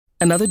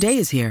Another day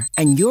is here,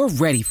 and you're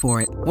ready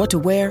for it. What to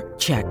wear?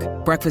 Check.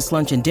 Breakfast,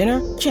 lunch, and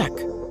dinner? Check.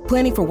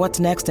 Planning for what's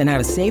next and how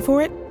to save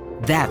for it?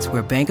 That's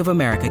where Bank of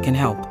America can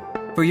help.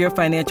 For your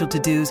financial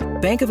to-dos,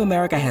 Bank of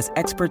America has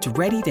experts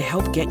ready to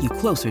help get you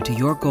closer to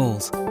your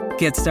goals.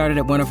 Get started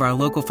at one of our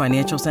local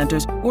financial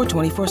centers or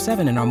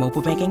 24/7 in our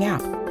mobile banking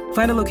app.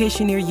 Find a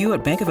location near you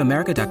at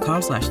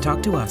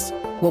bankofamerica.com/talktous.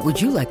 What would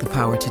you like the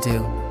power to do?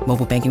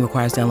 Mobile banking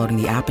requires downloading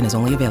the app and is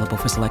only available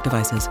for select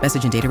devices.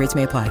 Message and data rates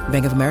may apply.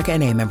 Bank of America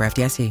N.A., member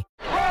FDIC.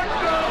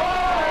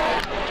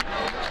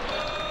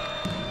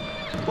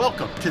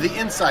 Welcome to the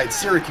Inside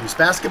Syracuse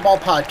Basketball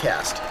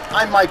Podcast.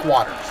 I'm Mike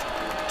Waters.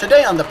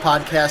 Today on the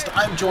podcast,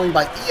 I'm joined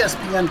by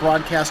ESPN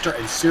broadcaster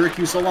and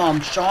Syracuse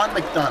alum Sean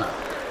McDonough.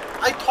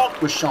 I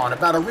talked with Sean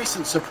about a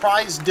recent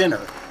surprise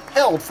dinner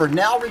held for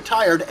now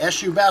retired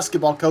SU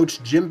basketball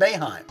coach Jim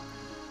Boeheim.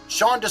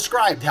 Sean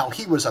described how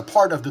he was a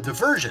part of the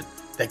diversion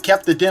that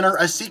kept the dinner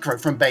a secret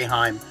from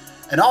Boeheim,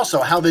 and also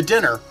how the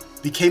dinner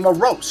became a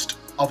roast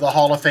of the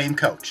Hall of Fame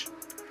coach.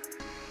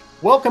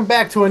 Welcome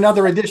back to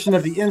another edition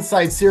of the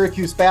Inside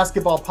Syracuse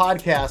Basketball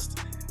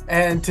Podcast.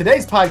 And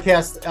today's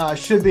podcast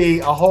should be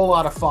a whole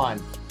lot of fun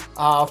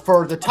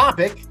for the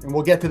topic, and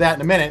we'll get to that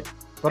in a minute,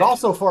 but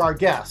also for our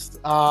guest,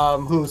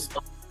 who's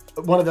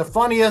one of the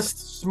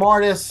funniest,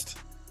 smartest,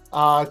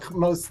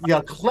 most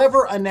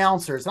clever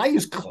announcers. And I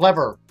use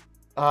clever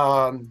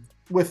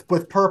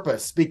with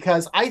purpose,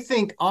 because I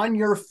think on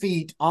your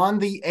feet, on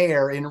the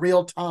air, in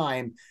real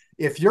time,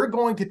 if you're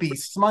going to be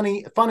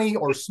funny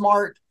or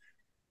smart,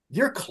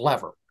 you're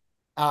clever.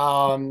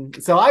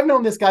 So I've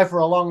known this guy for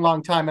a long,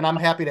 long time, and I'm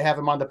happy to have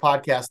him on the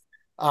podcast.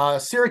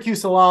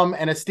 Syracuse alum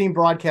and esteemed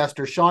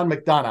broadcaster, Sean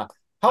McDonough.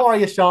 How are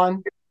you,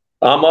 Sean?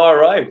 I'm all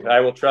right. I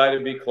will try to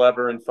be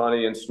clever and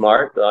funny and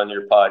smart on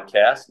your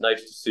podcast.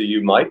 Nice to see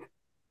you, Mike.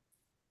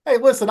 Hey,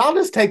 listen, I'll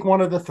just take one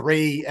of the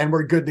three and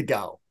we're good to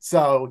go.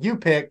 So you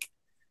pick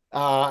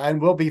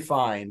and we'll be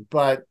fine.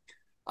 But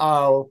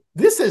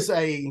this is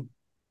a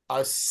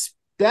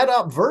sped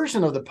up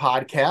version of the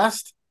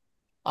podcast.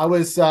 I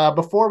was,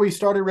 before we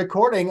started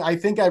recording, I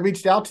think I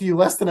reached out to you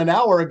less than an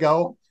hour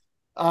ago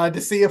to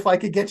see if I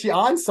could get you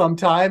on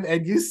sometime.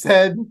 And you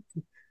said,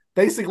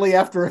 basically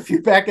after a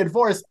few back and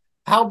forth,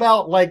 how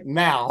about like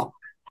now?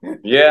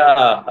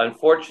 Yeah,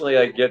 unfortunately,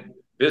 I get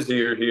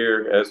busier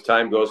here as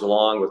time goes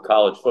along with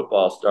college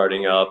football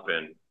starting up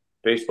and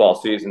baseball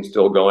season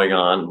still going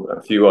on,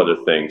 a few other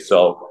things.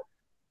 So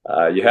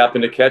you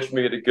happen to catch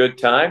me at a good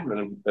time.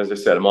 And as I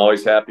said, I'm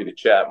always happy to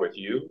chat with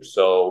you.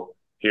 So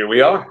here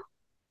we are.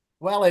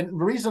 Well, and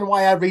the reason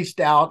why I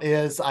reached out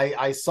is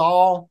I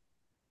saw,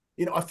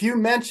 a few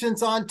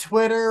mentions on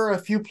Twitter, a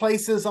few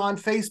places on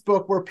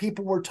Facebook where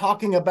people were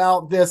talking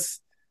about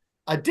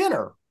a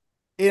dinner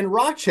in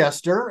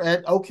Rochester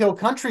at Oak Hill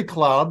Country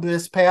Club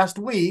this past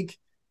week.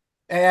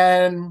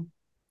 And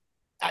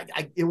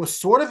it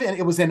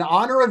was in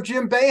honor of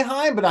Jim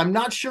Boeheim, but I'm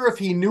not sure if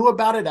he knew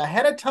about it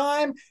ahead of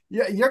time.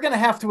 You're going to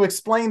have to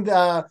explain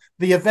the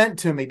event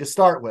to me to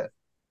start with.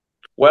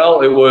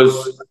 Well, it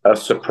was a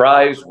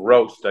surprise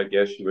roast, I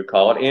guess you would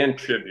call it, and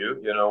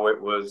tribute.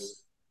 It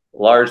was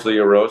largely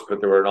a roast, but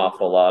there were an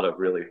awful lot of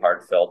really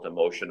heartfelt,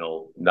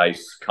 emotional,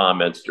 nice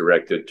comments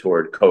directed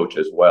toward Coach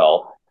as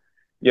well.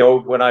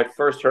 When I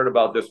first heard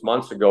about this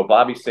months ago,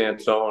 Bobby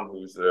Sansone,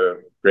 who's a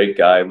great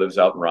guy, lives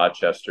out in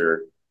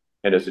Rochester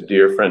and is a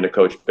dear friend of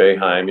Coach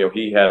Boeheim,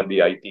 he had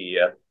the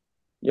idea,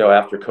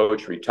 after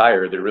Coach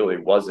retired, there really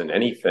wasn't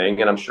anything.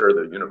 And I'm sure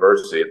the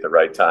university at the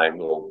right time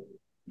will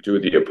do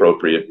the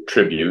appropriate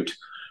tribute.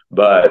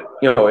 But,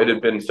 it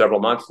had been several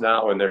months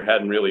now and there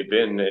hadn't really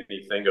been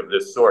anything of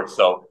this sort.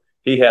 So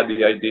he had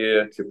the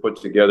idea to put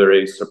together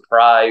a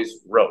surprise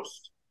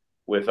roast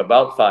with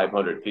about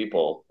 500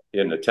 people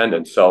in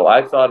attendance. So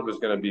I thought it was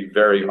going to be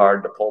very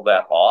hard to pull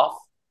that off,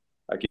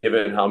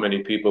 given how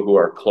many people who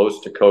are close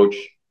to Coach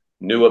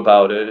knew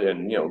about it.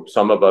 And,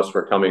 some of us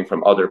were coming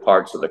from other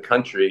parts of the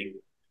country.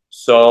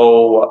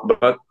 So,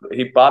 but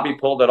Bobby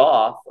pulled it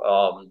off.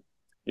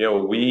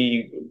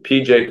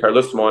 PJ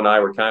Carlissimo and I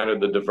were kind of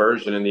the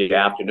diversion in the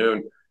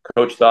afternoon.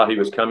 Coach thought he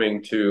was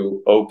coming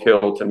to Oak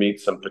Hill to meet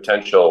some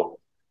potential,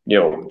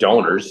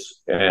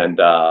 donors. And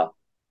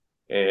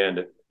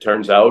it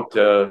turns out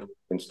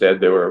instead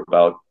there were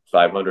about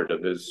 500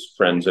 of his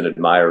friends and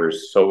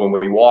admirers. So when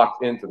we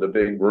walked into the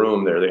big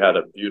room there, they had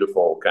a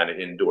beautiful kind of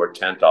indoor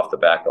tent off the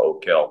back of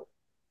Oak Hill.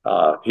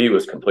 He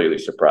was completely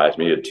surprised.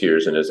 He had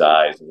tears in his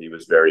eyes, and he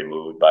was very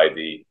moved by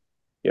the,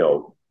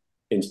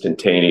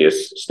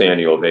 instantaneous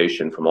standing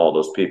ovation from all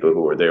those people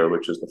who were there,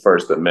 which was the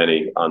first of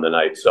many on the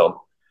night.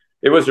 So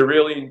it was a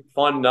really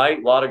fun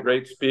night. A lot of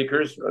great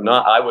speakers.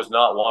 I was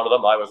not one of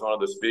them. I was one of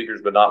the speakers,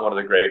 but not one of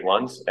the great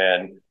ones.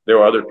 And there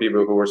were other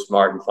people who were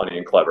smart and funny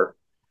and clever.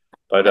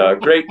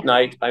 But great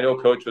night. I know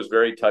Coach was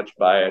very touched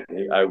by it.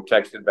 I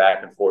texted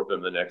back and forth with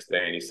him the next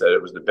day, and he said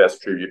it was the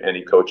best tribute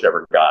any coach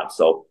ever got.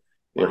 So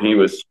he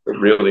was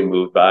really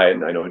moved by it,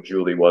 and I know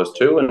Julie was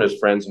too, and his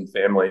friends and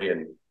family.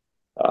 And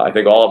I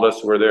think all of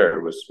us were there.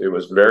 It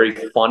was very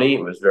funny.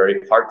 It was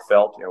very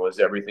heartfelt. It was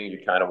everything you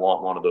kind of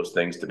want one of those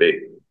things to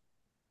be.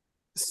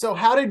 So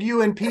how did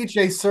you and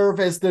PJ serve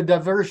as the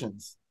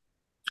diversions?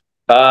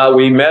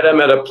 We met him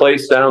at a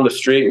place down the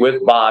street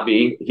with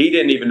Bobby. He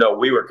didn't even know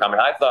we were coming.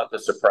 I thought the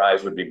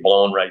surprise would be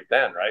blown right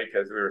then, right?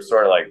 Because we were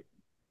sort of like,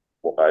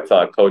 well, I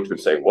thought Coach would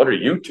say, "What are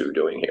you two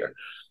doing here?"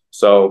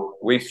 So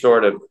we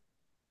sort of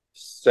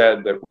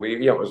said that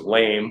it was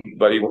lame,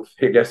 but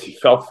I guess he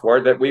felt for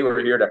it, that we were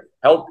here to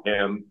help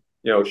him,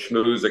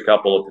 schmooze a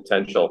couple of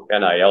potential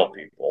NIL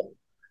people,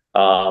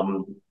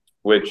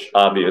 which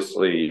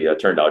obviously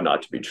turned out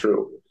not to be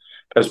true.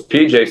 As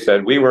PJ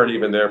said, we weren't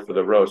even there for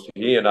the roast.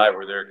 He and I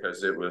were there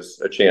because it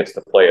was a chance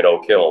to play at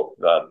Oak Hill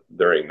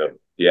during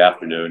the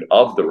afternoon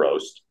of the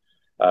roast.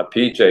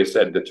 PJ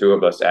said the two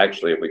of us,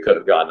 actually, if we could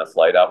have gotten a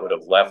flight out, would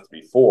have left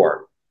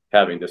before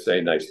having to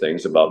say nice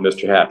things about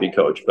Mr. Happy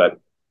Coach. But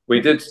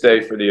we did stay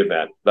for the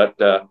event. But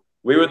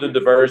we were the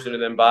diversion,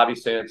 and then Bobby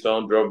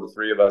Sansone drove the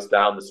three of us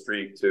down the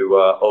street to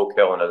Oak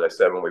Hill. And as I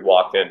said, when we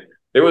walked in,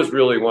 it was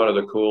really one of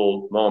the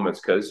cool moments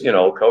because,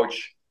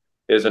 Coach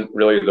isn't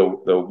really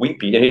the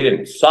weepy, and he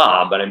didn't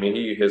sob, but I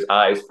mean, his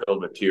eyes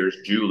filled with tears.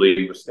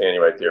 Julie was standing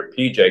right there.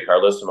 PJ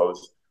Carlissimo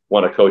was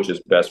one of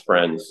Coach's best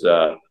friends.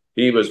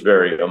 He was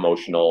very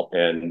emotional,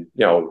 and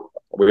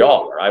we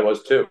all were. I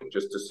was too,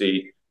 just to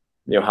see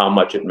how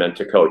much it meant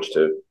to Coach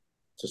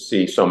to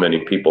see so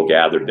many people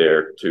gathered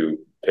there to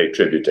pay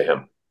tribute to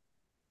him.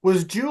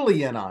 Was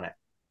Julie in on it?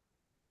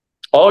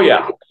 Oh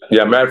yeah.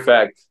 Matter of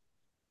fact,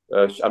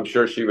 I'm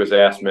sure she was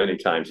asked many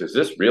times, "Is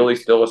this really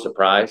still a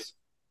surprise?"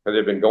 Because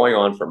they've been going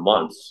on for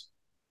months,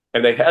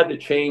 and they had to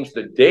change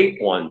the date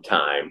one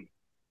time,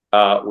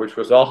 which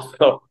was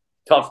also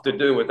tough to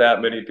do with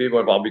that many people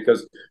involved,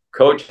 because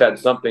Coach had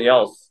something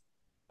else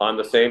on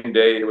the same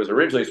day. It was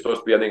originally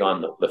supposed to be, I think,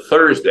 on the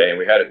Thursday, and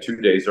we had it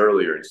 2 days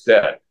earlier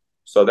instead.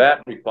 So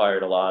that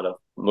required a lot of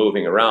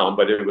moving around,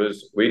 but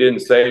we didn't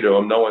say to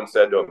him, no one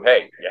said to him,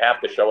 "Hey, you have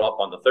to show up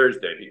on the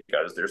Thursday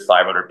because there's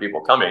 500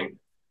 people coming."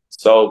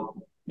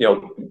 So,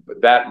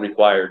 that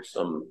required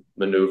some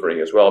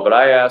maneuvering as well. But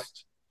I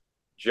asked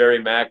Jerry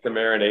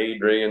McNamara and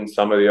Adrian,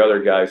 some of the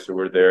other guys who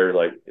were there,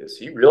 like, is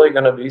he really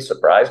going to be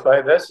surprised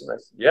by this? And I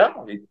said, yeah,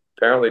 he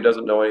apparently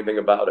doesn't know anything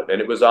about it.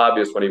 And it was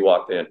obvious when he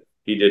walked in,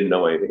 he didn't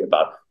know anything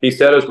about it. He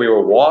said as we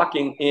were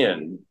walking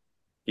in,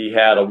 he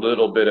had a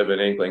little bit of an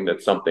inkling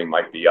that something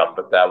might be up,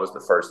 but that was the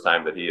first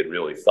time that he had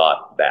really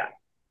thought that.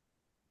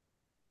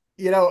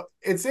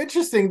 It's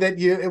interesting that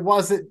it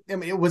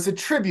was a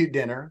tribute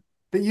dinner,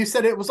 but you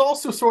said it was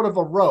also sort of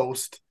a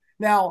roast.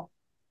 Now,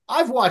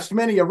 I've watched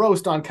many a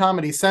roast on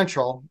Comedy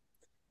Central,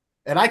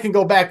 and I can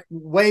go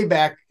way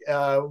back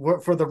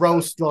for the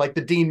roast, like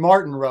the Dean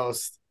Martin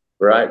roast.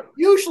 Right.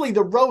 Usually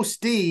the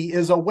roastee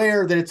is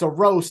aware that it's a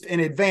roast in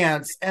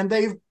advance, and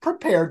they've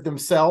prepared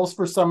themselves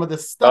for some of the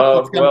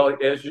stuff. Well,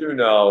 as you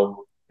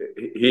know,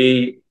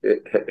 he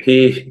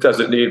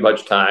doesn't need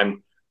much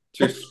time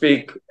to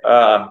speak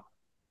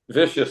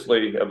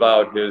viciously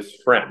about his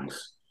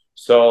friends.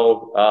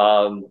 So,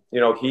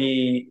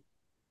 he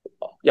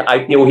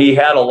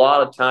had a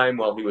lot of time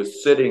while he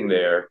was sitting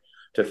there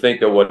to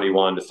think of what he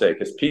wanted to say,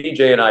 because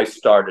PJ and I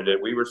started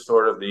it. We were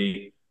sort of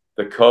the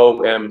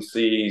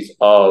co-MCs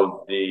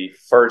of the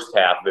first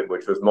half of it,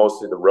 which was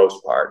mostly the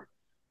roast part.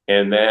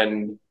 And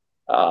then,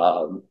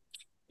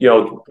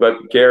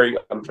 but Gary,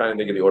 I'm trying to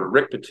think of the order.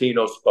 Rick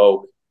Pitino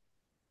spoke,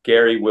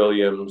 Gary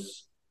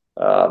Williams,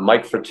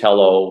 Mike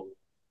Fratello,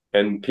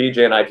 and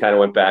PJ and I kind of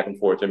went back and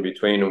forth in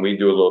between, and we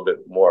do a little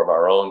bit more of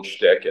our own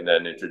shtick and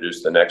then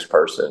introduce the next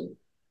person.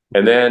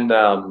 And then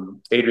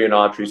Adrian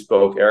Autry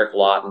spoke. Eric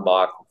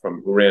Lautenbach,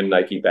 who ran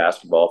Nike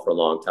basketball for a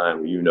long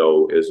time,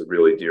 who is a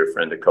really dear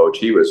friend of Coach.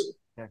 He was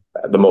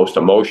the most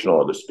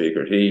emotional of the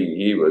speakers.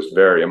 He was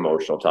very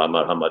emotional, talking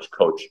about how much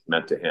Coach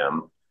meant to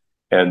him.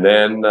 And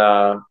then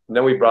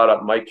we brought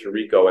up Mike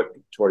Tirico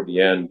toward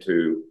the end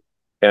to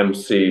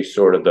MC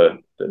sort of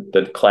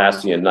the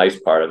classy and nice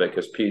part of it,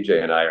 because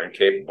PJ and I are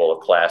incapable of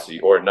classy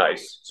or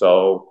nice.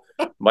 So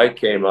Mike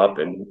came up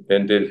and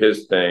did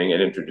his thing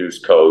and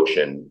introduced Coach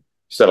and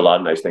said a lot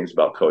of nice things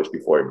about Coach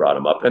before he brought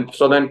him up. And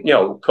so then,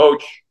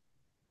 Coach,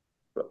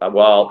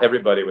 while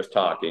everybody was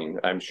talking,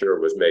 I'm sure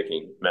was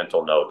making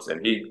mental notes.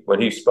 And when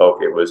he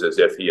spoke, it was as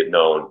if he had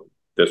known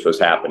this was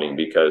happening,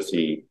 because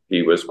he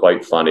was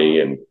quite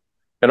funny and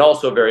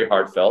also very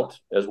heartfelt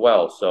as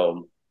well.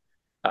 So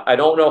I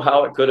don't know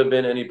how it could have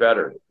been any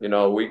better.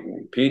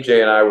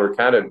 PJ and I were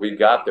we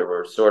got there,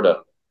 we're sort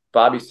of,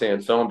 Bobby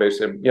Sansone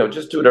basically said,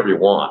 just do whatever you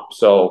want.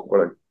 So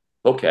we're like,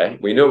 okay.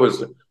 We knew it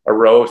was a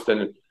roast.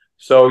 And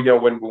so,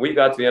 when we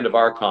got to the end of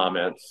our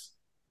comments,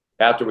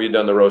 after we'd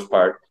done the roast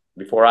part,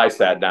 before I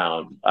sat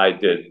down, I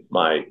did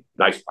my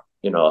nice part,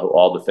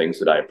 all the things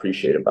that I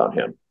appreciate about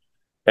him.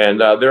 And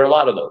there are a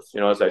lot of those.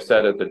 As I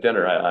said at the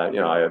dinner,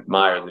 I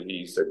admire that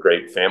he's a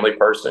great family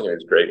person.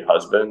 He's a great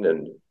husband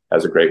and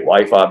has a great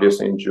wife,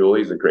 obviously, and Julie.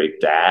 He's a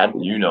great dad.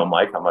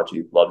 Mike, how much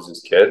he loves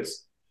his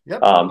kids. Yep,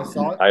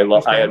 I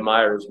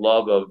admire his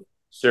love of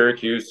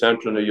Syracuse,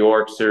 Central New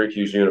York,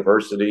 Syracuse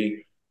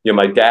University.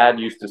 My dad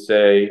used to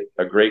say,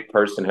 a great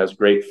person has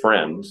great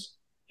friends.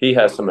 He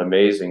has some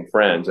amazing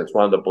friends. It's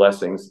one of the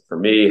blessings for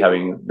me,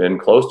 having been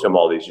close to him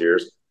all these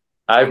years.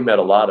 I've met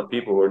a lot of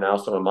people who are now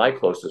some of my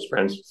closest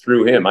friends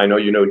through him. I know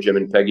you know Jim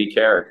and Peggy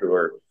Carrick, who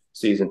are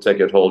season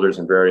ticket holders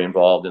and very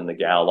involved in the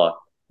gala.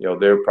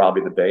 They're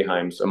probably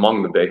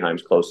among the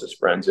Boeheims' closest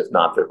friends, if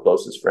not their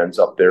closest friends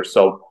up there.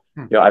 So,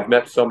 I've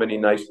met so many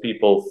nice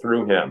people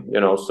through him,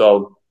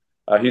 so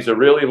he's a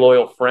really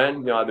loyal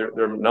friend. There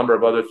are a number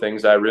of other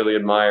things I really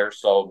admire.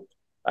 So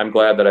I'm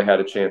glad that I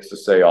had a chance to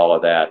say all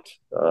of that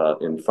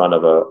in front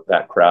of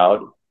that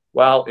crowd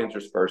while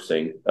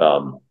interspersing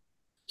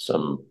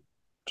some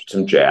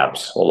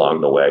jabs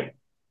along the way.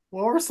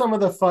 What were some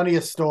of the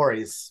funniest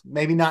stories?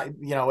 Maybe not,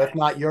 if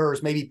not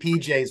yours, maybe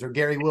PJ's or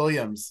Gary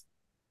Williams.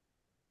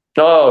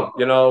 Oh,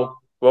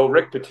 well,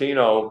 Rick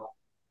Pitino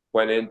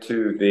went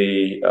into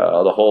the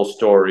whole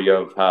story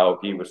of how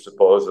he was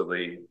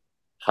supposedly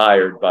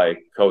hired by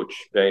Coach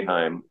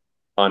Boeheim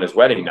on his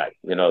wedding night.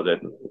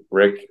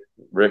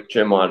 That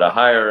Jim wanted to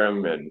hire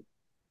him, and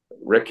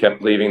Rick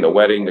kept leaving the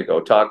wedding to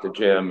go talk to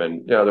Jim.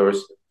 And there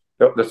was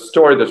the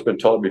story that's been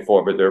told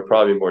before, but there are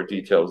probably more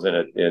details in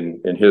it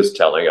in his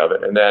telling of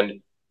it. And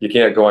then you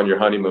can't go on your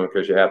honeymoon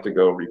because you have to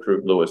go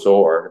recruit Louis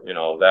Orr.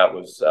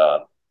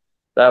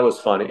 That was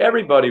funny.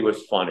 Everybody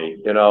was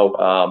funny.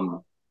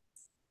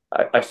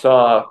 I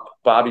saw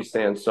Bobby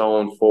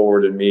Sansone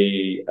forwarded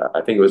me,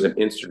 I think it was an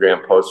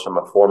Instagram post from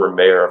a former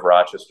mayor of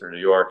Rochester, New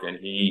York, and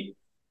he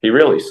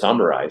really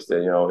summarized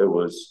it. It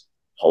was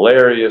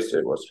hilarious.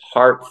 It was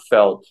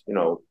heartfelt.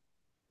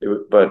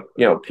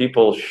 But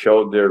people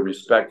showed their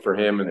respect for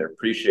him and their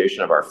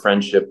appreciation of our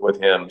friendship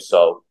with him.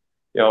 So,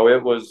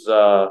 it was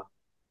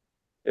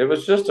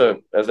just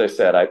as I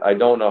said, I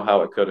don't know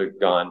how it could have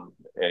gone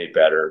any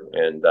better.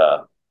 And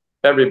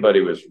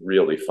everybody was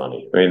really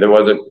funny. I mean, there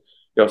wasn't,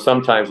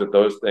 sometimes with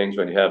those things,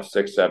 when you have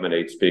 6, 7,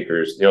 8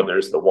 speakers,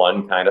 there's the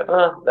one kind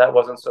of, that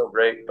wasn't so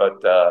great,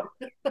 but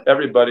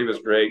everybody was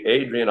great.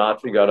 Adrian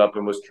Autry got up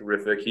and was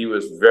terrific. He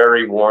was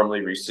very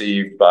warmly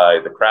received by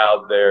the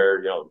crowd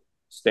there,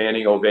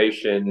 standing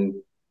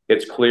ovation.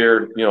 It's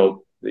clear,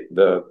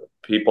 the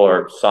people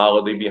are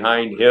solidly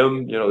behind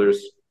him.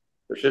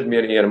 There shouldn't be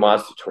any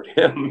animosity toward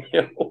him,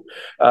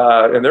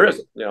 and there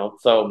isn't,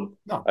 So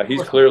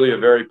he's clearly a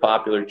very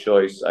popular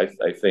choice.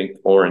 I think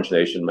Orange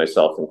Nation,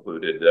 myself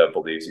included,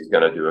 believes he's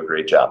going to do a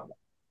great job.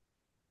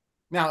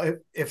 Now,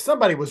 if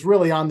somebody was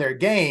really on their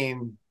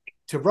game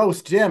to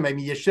roast Jim, I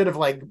mean, you should have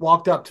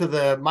walked up to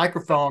the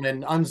microphone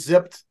and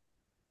unzipped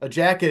a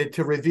jacket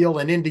to reveal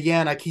an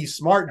Indiana Key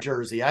Smart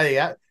jersey.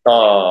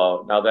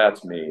 Oh, now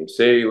that's mean.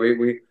 See,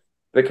 we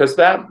because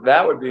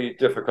that would be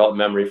difficult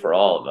memory for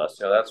all of us.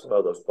 That's one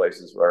of those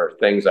places where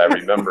things I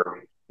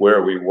remember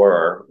where we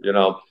were.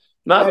 Not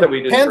that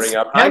we didn't bring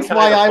up. Hence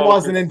why I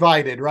wasn't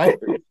invited, right?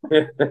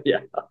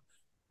 Yeah,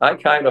 I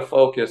kind of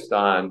focused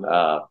on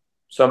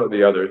some of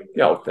the other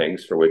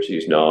things for which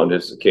he's known,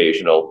 his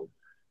occasional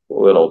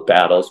little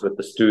battles with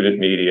the student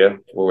media,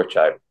 for which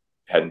I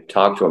had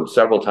talked to him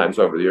several times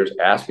over the years,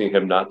 asking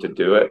him not to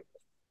do it.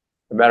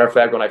 As a matter of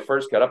fact, when I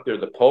first got up there,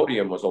 the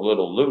podium was a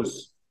little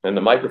loose and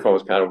the microphone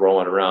was kind of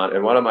rolling around.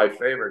 And one of my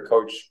favorite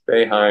Coach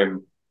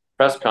Boeheim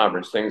press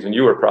conference things, and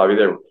you were probably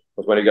there,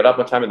 was when he got up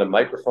one time and the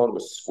microphone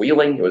was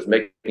squealing. It was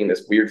making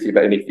this weird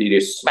feedback, and he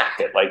just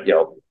smacked it like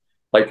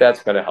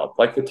that's going to help.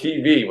 Like the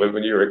TV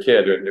when you were a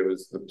kid,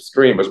 the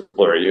screen was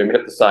blurry. You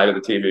hit the side of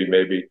the TV,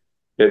 maybe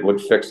it would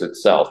fix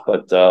itself.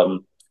 But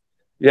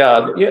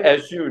yeah,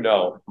 as you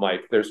know,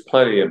 Mike, there's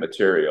plenty of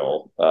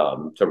material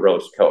to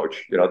roast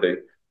Coach.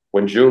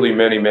 When Julie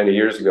many, many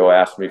years ago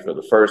asked me for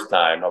the first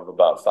time of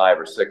about 5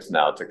 or 6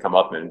 now to come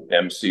up and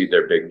MC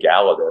their big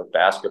gala, their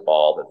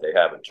basketball that they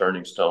have at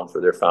Turning Stone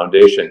for their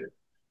foundation,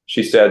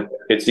 she said,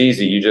 "It's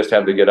easy. You just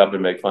have to get up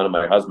and make fun of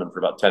my husband for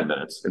about 10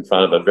 minutes in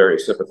front of a very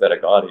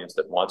sympathetic audience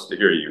that wants to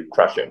hear you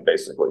crush him,"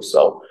 basically.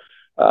 So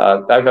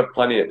I've had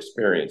plenty of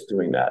experience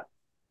doing that.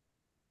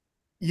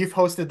 You've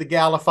hosted the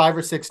gala 5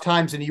 or 6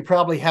 times, and you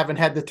probably haven't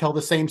had to tell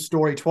the same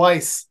story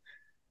twice.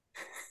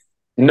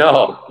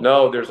 No,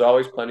 there's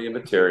always plenty of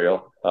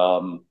material.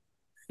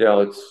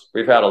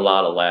 We've had a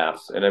lot of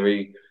laughs, and I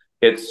mean,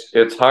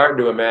 it's hard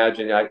to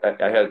imagine. I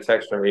had a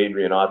text from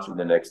Adrian Autry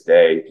the next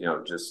day.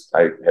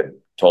 I had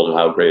told him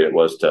how great it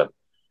was to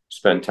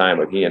spend time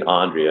with he and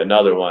Andrea.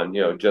 Another one,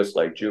 just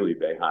like Julie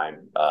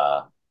Boeheim,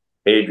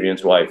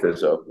 Adrian's wife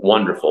is a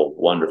wonderful,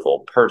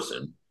 wonderful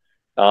person.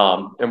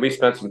 And we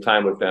spent some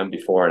time with them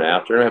before and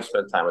after, and I've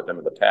spent time with them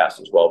in the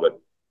past as well, but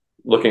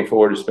looking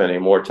forward to spending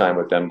more time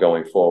with them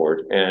going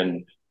forward.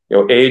 And,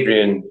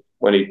 Adrian,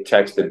 when he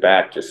texted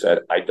back, just said,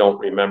 "I don't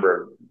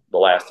remember the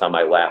last time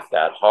I laughed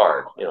that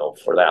hard,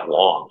 for that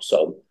long."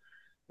 So,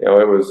 it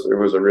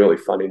was a really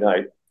funny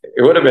night.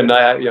 It would have been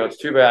nice, it's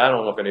too bad. I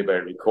don't know if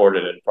anybody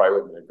recorded it. It probably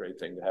would have been a great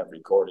thing to have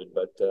recorded,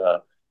 but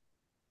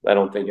I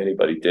don't think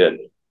anybody did.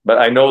 But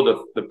I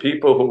know the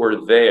people who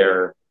were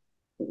there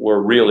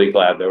were really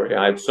glad they were.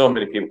 I had so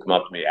many people come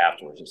up to me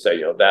afterwards and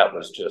say, that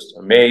was just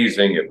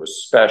amazing. It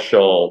was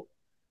special.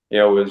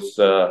 It was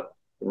a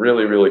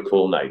really, really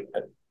cool night.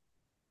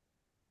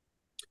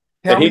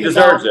 And he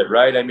deserves it,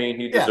 right? I mean,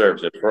 he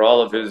deserves it for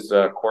all of his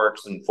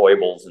quirks and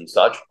foibles and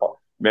such,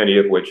 many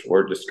of which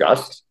were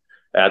discussed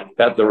at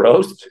the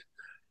roast.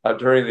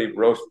 during the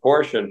roast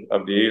portion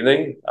of the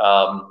evening.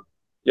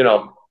 You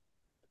know,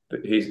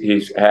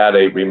 he's had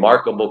a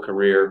remarkable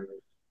career,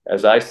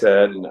 as I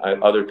said, and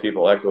other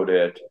people echoed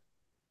it.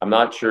 I'm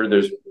not sure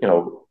there's,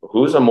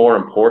 who's a more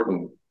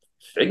important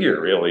figure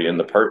really in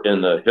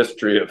the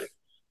history of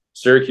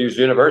Syracuse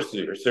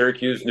University or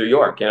Syracuse, New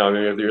York. I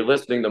mean, if you're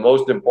listing the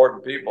most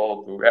important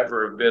people who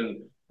ever have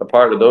been a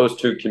part of those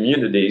two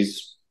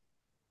communities,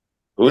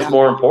 who's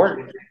more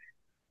important,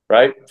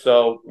 right?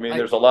 So, I mean,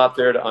 there's a lot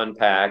there to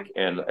unpack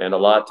and a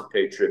lot to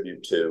pay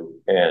tribute to.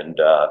 And,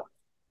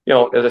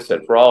 as I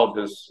said, for all of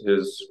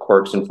his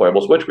quirks and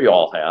foibles, which we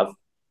all have,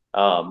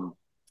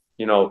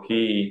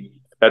 he,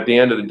 at the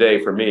end of the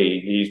day, for me,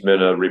 he's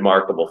been a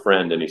remarkable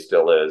friend, and he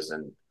still is.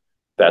 And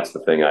that's the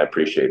thing I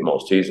appreciate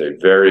most. He's a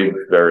very,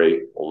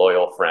 very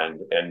loyal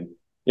friend, and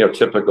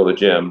typical of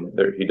Jim,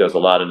 he does a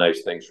lot of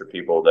nice things for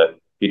people that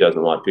he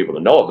doesn't want people to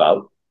know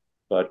about.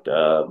 But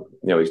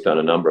he's done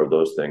a number of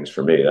those things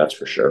for me. That's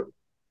for sure.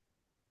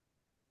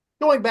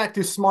 Going back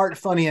to smart,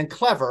 funny, and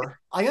clever,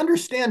 I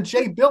understand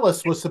Jay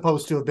Billis was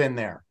supposed to have been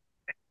there.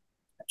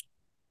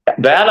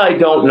 That I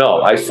don't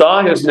know. I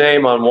saw his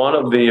name on one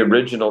of the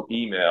original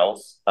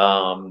emails,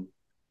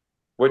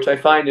 which I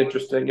find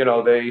interesting.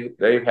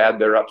 They've had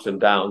their ups and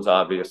downs,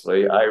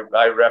 obviously.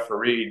 I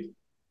refereed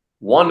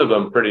one of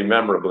them pretty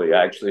memorably,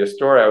 actually, a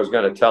story I was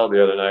going to tell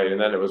the other night,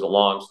 and then it was a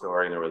long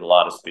story, and there was a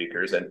lot of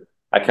speakers. And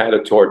I kind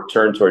of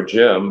turned toward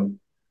Jim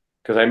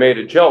because I made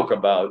a joke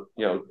about,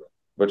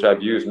 which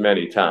I've used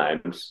many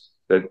times,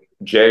 that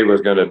Jay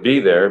was going to be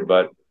there,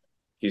 but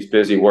he's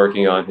busy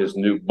working on his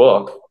new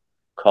book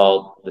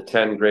called The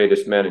 10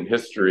 Greatest Men in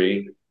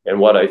History and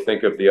What I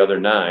Think of the Other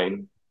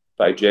 9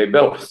 by Jay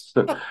Billis.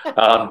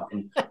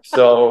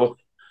 So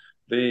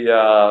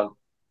the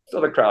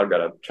crowd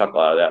got a chuckle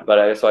out of that.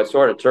 But so I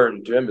sort of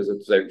turned to Jim as if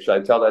to say,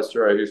 should I tell that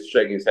story? He was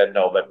shaking his head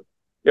no. But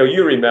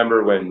you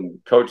remember when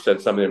Coach said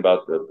something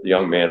about the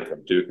young man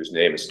from Duke whose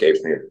name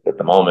escapes me at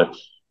the moment.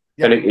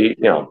 Yep. And he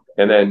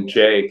and then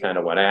Jay kind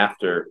of went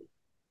after.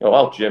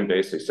 All Jim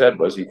basically said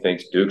was he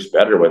thinks Duke's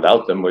better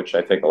without them, which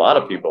I think a lot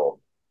of people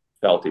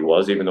felt he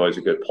was, even though he's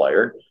a good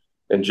player.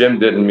 And Jim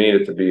didn't mean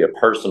it to be a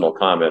personal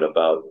comment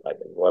about, I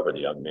think, whoever the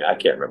young man, I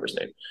can't remember his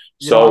name.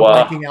 I'm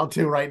blanking out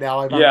too right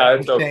now.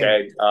 It's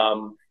okay.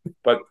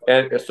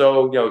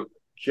 So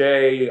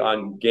Jay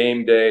on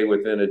game day,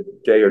 within a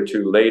day or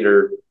two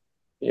later,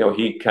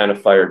 he kind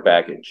of fired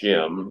back at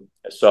Jim.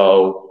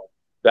 So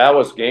that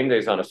was game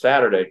days on a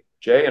Saturday.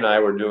 Jay and I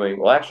were doing,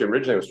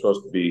 originally it was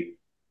supposed to be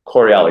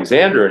Corey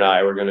Alexander and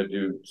I were going to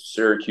do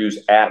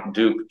Syracuse at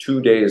Duke 2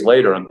 days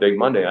later on Big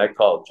Monday. I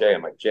called Jay.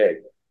 I'm like, Jay,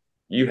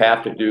 you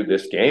have to do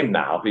this game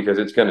now because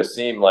it's going to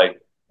seem like,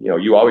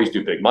 you always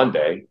do Big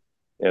Monday.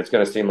 And it's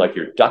going to seem like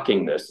you're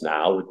ducking this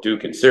now with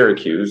Duke and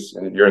Syracuse,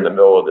 and you're in the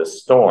middle of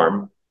this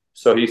storm.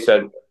 So he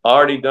said,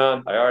 already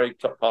done. I already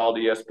called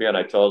ESPN.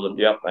 I told them,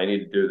 yep, I need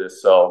to do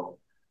this. So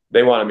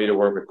they wanted me to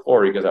work with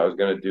Corey because I was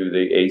going to do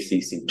the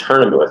ACC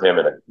tournament with him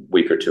in a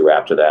week or two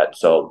after that.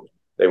 So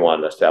they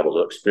wanted us to have a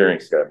little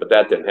experience together, but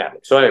that didn't happen.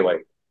 So anyway,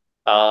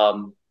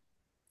 so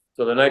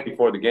the night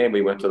before the game,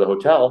 we went to the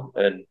hotel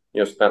and,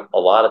 spent a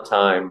lot of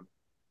time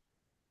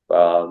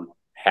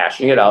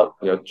hashing it out.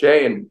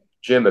 Jay and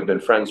Jim have been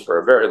friends for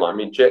a very long. I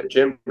mean,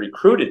 Jim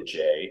recruited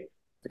Jay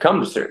to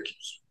come to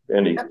Syracuse,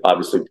 and he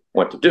obviously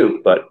went to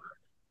Duke, but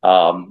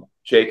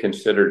Jay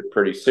considered it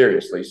pretty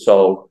seriously.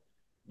 So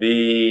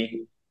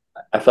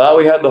I thought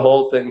we had the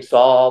whole thing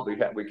solved.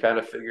 We kind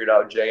of figured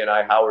out, Jay and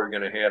I, how we were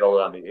going to handle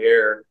it on the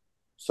air.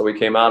 So we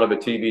came out of a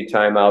TV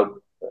timeout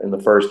in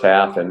the first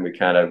half, and we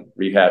kind of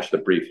rehashed the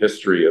brief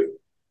history of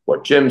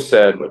what Jim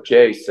said, what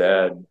Jay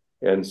said.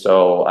 And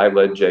so I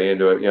led Jay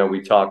into it.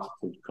 We talked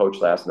to Coach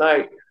last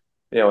night,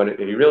 and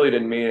he really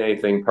didn't mean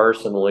anything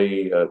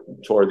personally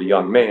toward the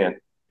young man.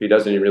 He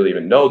doesn't really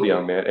even know the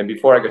young man. And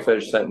before I could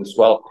finish the sentence,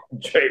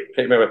 Jay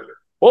came in with,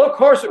 well, of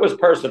course it was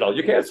personal.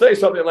 You can't say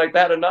something like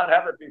that and not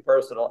have it be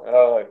personal.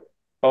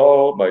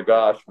 Oh my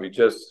gosh, we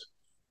just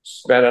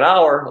spent an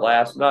hour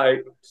last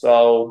night.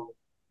 So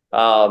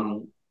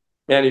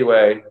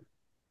anyway,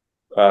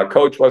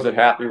 Coach wasn't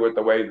happy with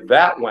the way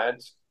that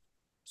went.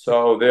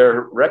 So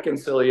their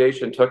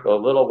reconciliation took a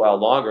little while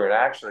longer. And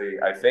actually,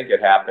 I think it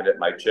happened at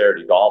my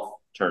charity golf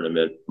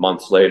tournament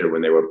months later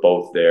when they were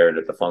both there, and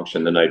at the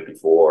function the night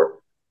before,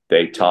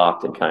 they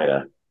talked and kind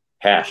of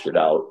hashed it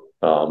out.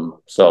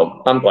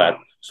 So I'm glad.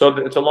 So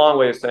it's a long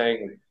way of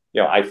saying,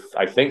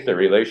 I think the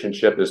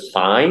relationship is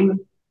fine.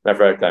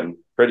 Matter of fact, I'm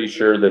pretty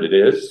sure that it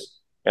is.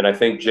 And I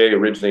think Jay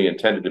originally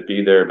intended to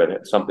be there,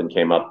 but something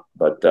came up.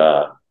 But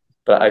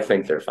I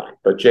think they're fine.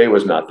 But Jay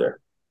was not there.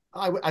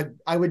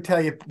 I would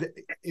tell you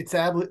it's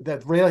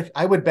that really,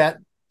 I would bet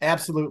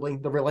absolutely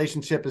the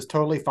relationship is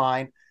totally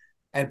fine,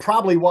 and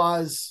probably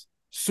was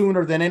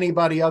sooner than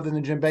anybody other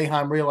than Jim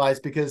Boeheim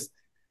realized, because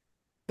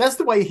that's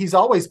the way he's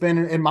always been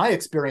in my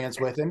experience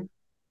with him.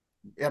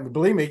 Yeah,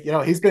 believe me,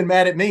 he's been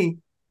mad at me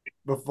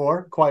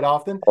before quite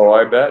often. Oh,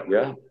 I bet,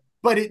 yeah.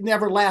 But it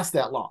never lasts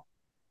that long.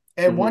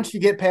 And once you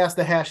get past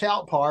the hash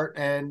out part,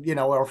 and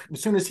or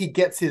as soon as he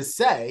gets his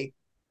say,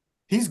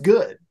 he's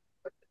good.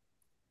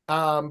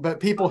 But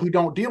people who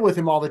don't deal with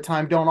him all the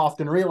time don't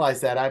often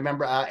realize that. I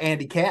remember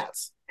Andy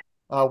Katz,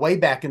 way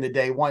back in the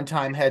day, one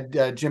time had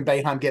Jim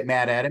Boeheim get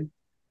mad at him.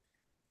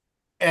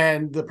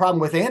 And the problem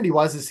with Andy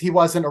is he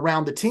wasn't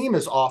around the team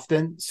as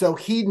often, so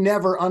he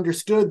never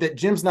understood that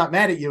Jim's not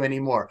mad at you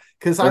anymore.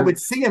 Because I would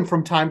see him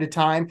from time to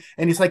time,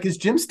 and he's like, "Is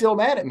Jim still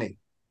mad at me?"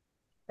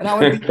 And I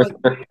would be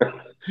like,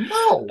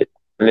 "No."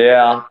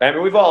 Yeah, I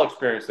mean, we've all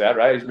experienced that,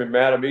 right? He's been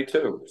mad at me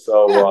too.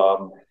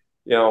 So,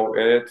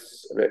 and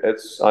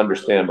it's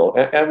understandable,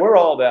 and we're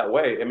all that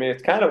way. I mean,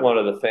 it's kind of one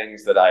of the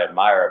things that I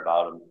admire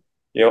about him.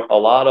 A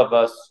lot of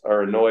us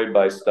are annoyed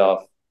by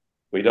stuff.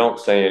 We don't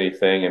say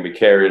anything, and we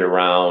carry it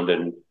around.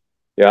 And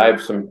I have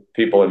some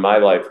people in my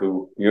life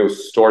who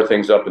store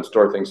things up,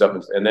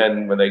 and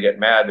then when they get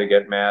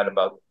mad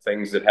about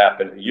things that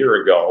happened a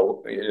year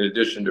ago, in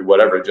addition to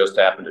whatever just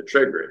happened to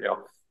trigger it.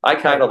 I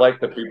kind of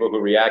like the people who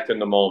react in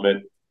the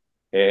moment,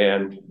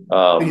 and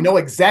you know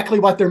exactly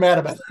what they're mad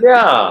about.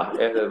 Yeah,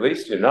 and at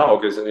least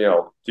because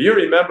do you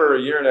remember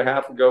a year and a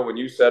half ago when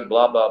you said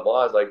blah blah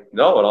blah? I was like,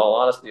 no, in all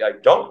honesty, I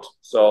don't.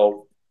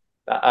 So,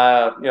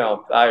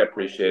 I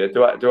appreciate it.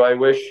 Do I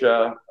wish,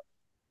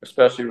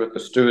 especially with the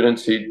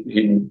students,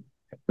 he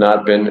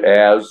not been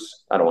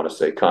as, I don't want to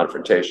say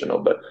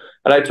confrontational,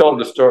 and I told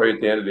the story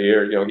at the end of the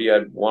year. He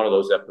had one of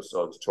those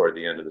episodes toward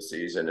the end of the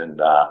season,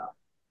 and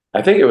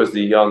I think it was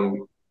the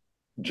young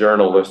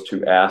journalist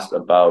who asked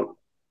about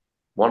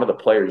one of the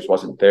players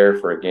wasn't there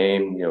for a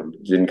game,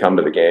 didn't come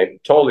to the game.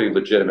 Totally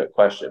legitimate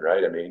question,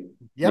 right? I mean,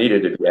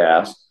 needed to be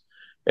asked.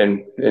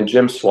 And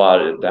Jim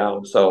swatted it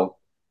down. So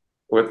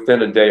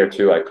within a day or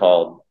two, I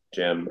called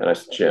Jim and I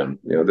said, Jim,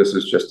 this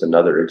is just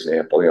another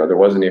example. There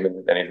wasn't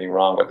even anything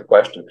wrong with the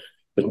question.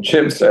 But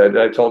Jim said,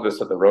 I told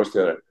this at the roast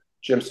dinner,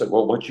 Jim said,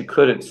 well, what you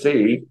couldn't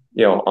see,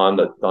 on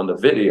the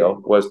video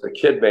was the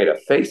kid made a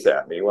face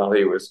at me while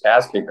he was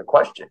asking the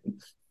question.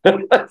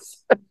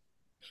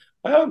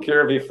 I don't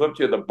care if he flipped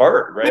you the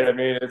bird, right? I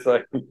mean, it's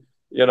like,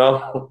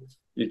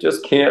 you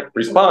just can't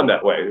respond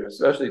that way,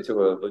 especially to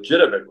a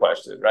legitimate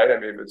question, right? I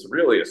mean, if it's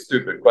really a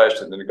stupid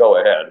question, then go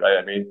ahead, right?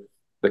 I mean,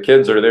 the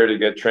kids are there to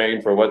get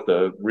trained for what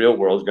the real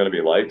world is going to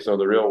be like. So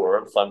the real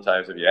world,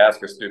 sometimes if you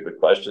ask a stupid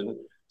question,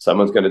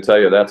 someone's going to tell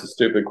you that's a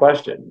stupid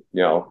question.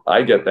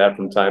 I get that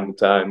from time to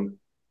time,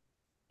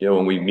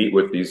 when we meet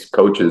with these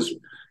coaches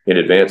in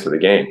advance of the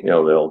game,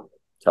 they'll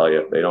tell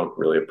you they don't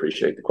really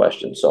appreciate the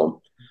question.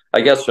 So I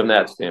guess from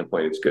that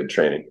standpoint, it's good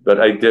training. But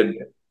I did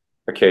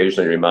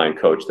occasionally remind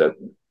Coach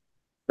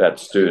that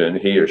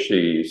student, he or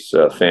she's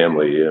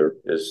family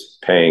is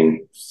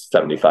paying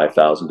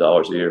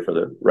 $75,000 a year for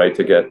the right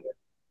to get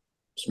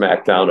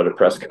smacked down at a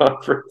press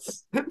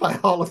conference by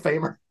Hall of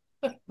Famer.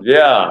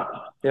 Yeah,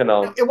 it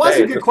was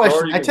a good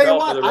question. I tell you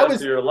what, for the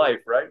rest of your life,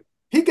 right?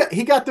 He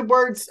got the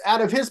words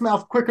out of his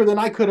mouth quicker than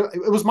I could have.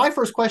 It was my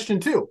first question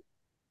too.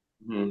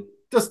 Mm-hmm.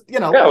 Just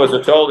yeah, it was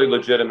a totally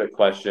legitimate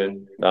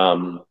question,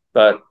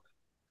 but.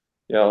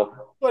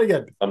 What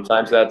again?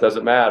 Sometimes that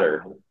doesn't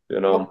matter,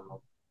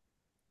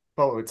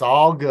 Oh, it's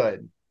all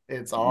good.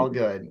 It's all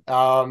good.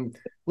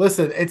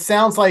 Listen, it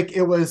sounds like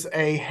it was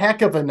a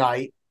heck of a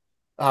night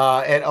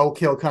at Oak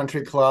Hill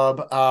Country Club.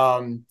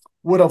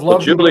 Would have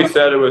loved. Well, Julie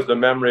said it was the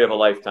memory of a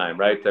lifetime,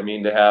 right? I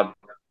mean, to have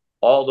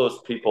all those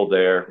people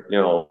there,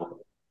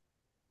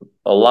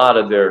 a lot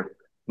of their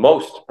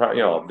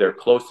their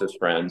closest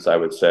friends, I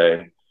would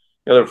say.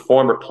 There were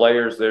former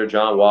players there.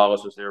 John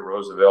Wallace was there.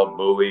 Roosevelt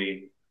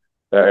Bowie.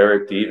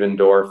 Eric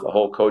Devendorf, the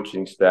whole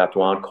coaching staff,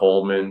 Juan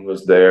Coleman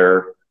was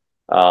there.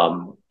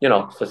 So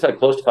I said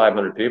close to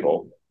 500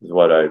 people is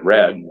what I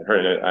read and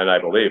heard, and I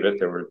believe it.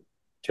 There were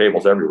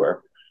tables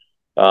everywhere.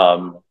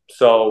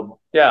 So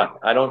yeah,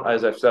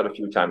 as I've said a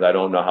few times, I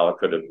don't know how it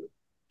could have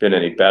been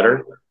any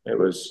better. It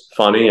was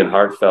funny and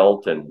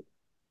heartfelt, and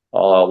a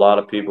lot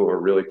of people who were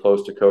really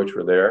close to Coach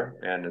were there.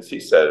 And as he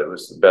said, it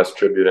was the best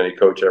tribute any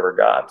coach ever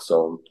got.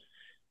 So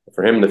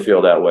for him to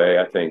feel that way,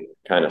 I think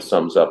kind of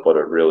sums up what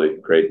a really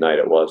great night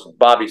it was.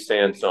 Bobby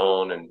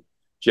Sansone and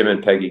Jim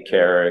and Peggy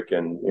Carrick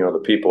and,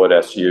 the people at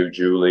SU,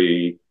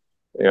 Julie,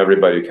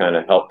 everybody kind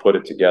of helped put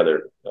it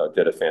together,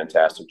 did a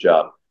fantastic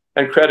job.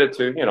 And credit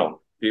to,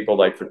 people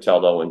like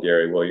Fratello and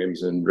Gary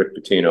Williams and Rick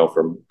Pitino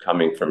from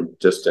coming from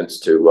distance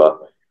to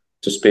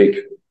speak.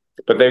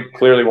 But they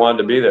clearly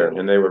wanted to be there,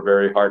 and they were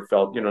very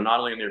heartfelt, not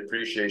only in the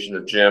appreciation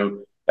of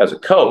Jim as a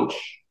coach,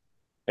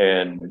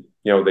 and,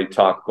 they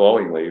talk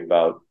glowingly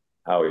about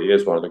how he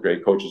is one of the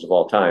great coaches of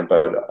all time,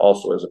 but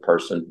also as a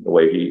person, the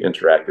way he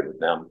interacted with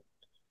them.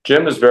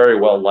 Jim is very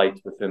well liked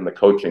within the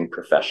coaching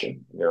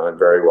profession, and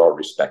very well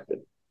respected.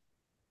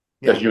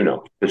 As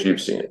because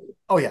you've seen it.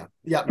 Oh, yeah.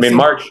 Yeah. I mean,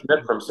 Mark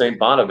Schmidt from St.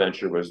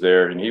 Bonaventure was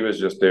there, and he was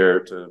just there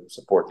to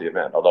support the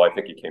event, although I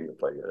think he came to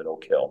play at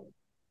Oak Hill.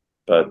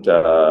 But,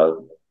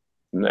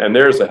 and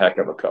there's a heck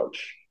of a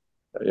coach.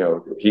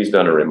 He's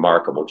done a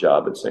remarkable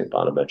job at St.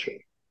 Bonaventure.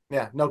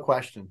 Yeah, no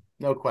question.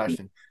 No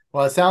question.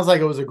 Well, it sounds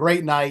like it was a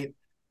great night.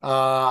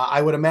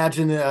 I would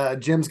imagine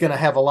Jim's going to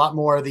have a lot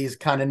more of these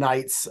kind of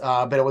nights,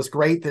 but it was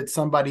great that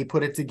somebody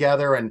put it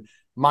together. And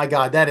my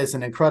God, that is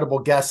an incredible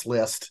guest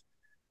list.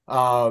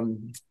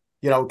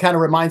 kind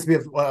of reminds me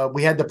of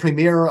we had the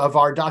premiere of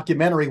our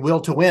documentary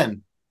Will to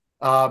Win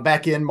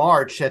back in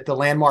March at the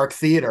Landmark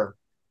Theater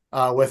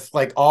with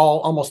like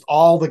almost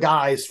all the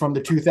guys from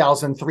the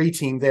 2003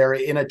 team there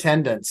in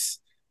attendance,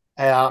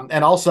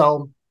 and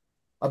also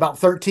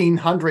about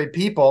 1,300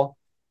 people.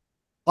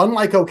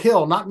 Unlike Oak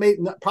Hill,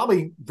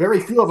 probably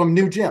very few of them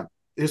knew Jim.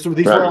 These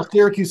were all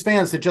Syracuse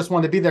fans that just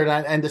wanted to be there,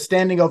 and the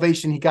standing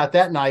ovation he got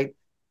that night,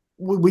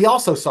 we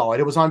also saw it.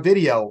 It was on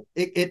video.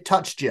 It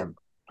touched Jim.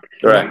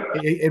 Right.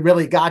 It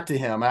really got to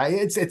him.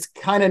 It's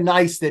kind of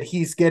nice that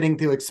he's getting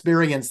to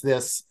experience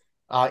this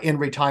in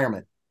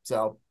retirement.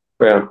 So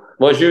yeah.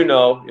 Well, as you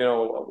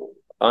know,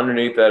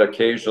 underneath that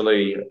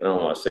occasionally, I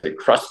don't want to say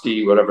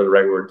crusty, whatever the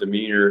right word,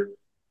 demeanor,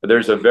 but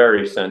there's a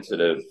very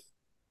sensitive,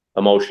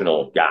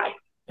 emotional guy.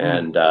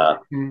 And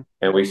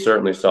we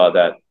certainly saw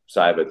that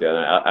side of it. And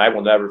I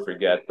will never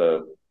forget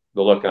the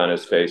look on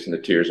his face and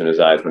the tears in his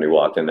eyes when he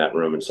walked in that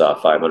room and saw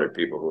 500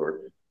 people who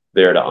were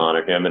there to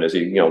honor him. And as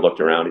he, looked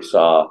around, he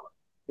saw,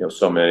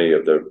 so many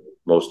of the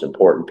most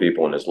important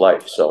people in his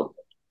life. So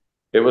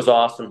it was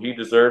awesome. He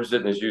deserves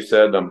it. And as you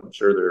said, I'm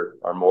sure there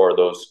are more of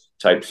those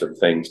types of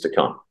things to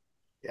come.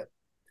 Yeah.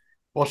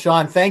 Well,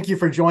 Sean, thank you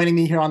for joining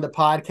me here on the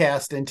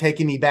podcast and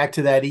taking me back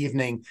to that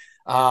evening.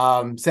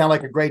 Sound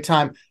like a great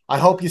time. I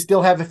hope you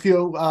still have a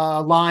few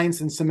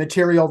lines and some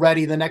material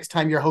ready the next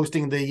time you're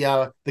hosting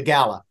the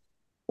gala.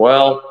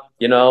 Well,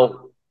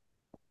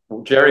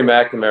 Jerry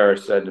McNamara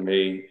said to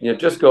me,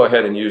 just go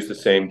ahead and use the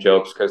same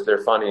jokes because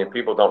they're funny and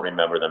people don't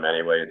remember them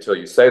anyway until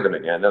you say them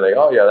again. They're like,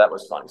 oh yeah, that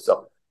was funny.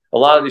 So a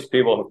lot of these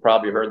people have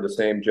probably heard the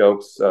same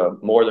jokes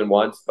more than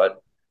once,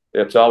 but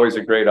it's always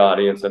a great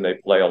audience and they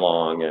play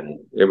along, and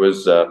it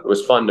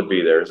was fun to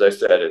be there. As I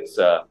said,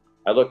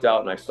 I looked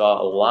out and I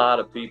saw a lot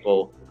of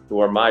people who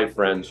are my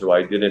friends who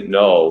I didn't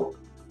know,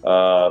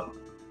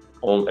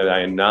 and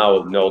I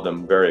now know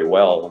them very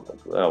well.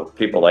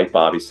 People like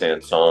Bobby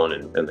Sansone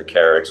and the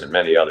Carricks and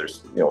many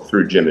others,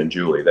 through Jim and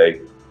Julie.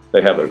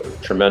 They have a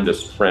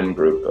tremendous friend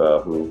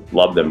group who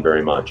love them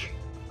very much.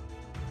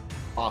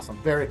 Awesome.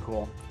 Very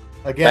cool.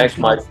 Again, thanks,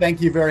 Mike. Thank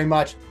you very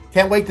much.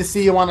 Can't wait to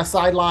see you on a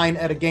sideline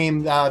at a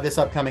game this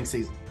upcoming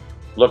season.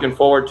 Looking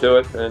forward to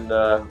it, and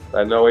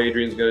I know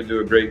Adrian's going to do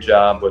a great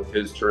job with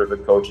his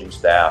terrific coaching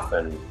staff,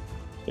 and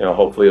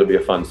hopefully it'll be a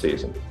fun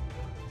season.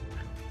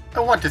 I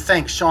want to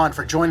thank Sean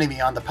for joining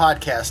me on the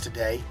podcast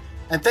today,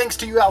 and thanks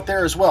to you out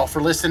there as well for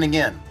listening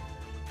in.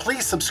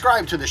 Please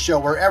subscribe to the show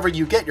wherever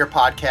you get your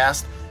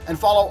podcast, and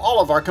follow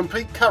all of our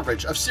complete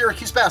coverage of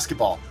Syracuse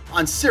basketball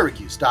on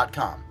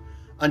Syracuse.com.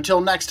 Until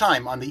next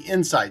time on the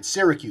Inside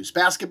Syracuse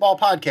Basketball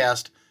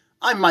Podcast,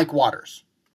 I'm Mike Waters.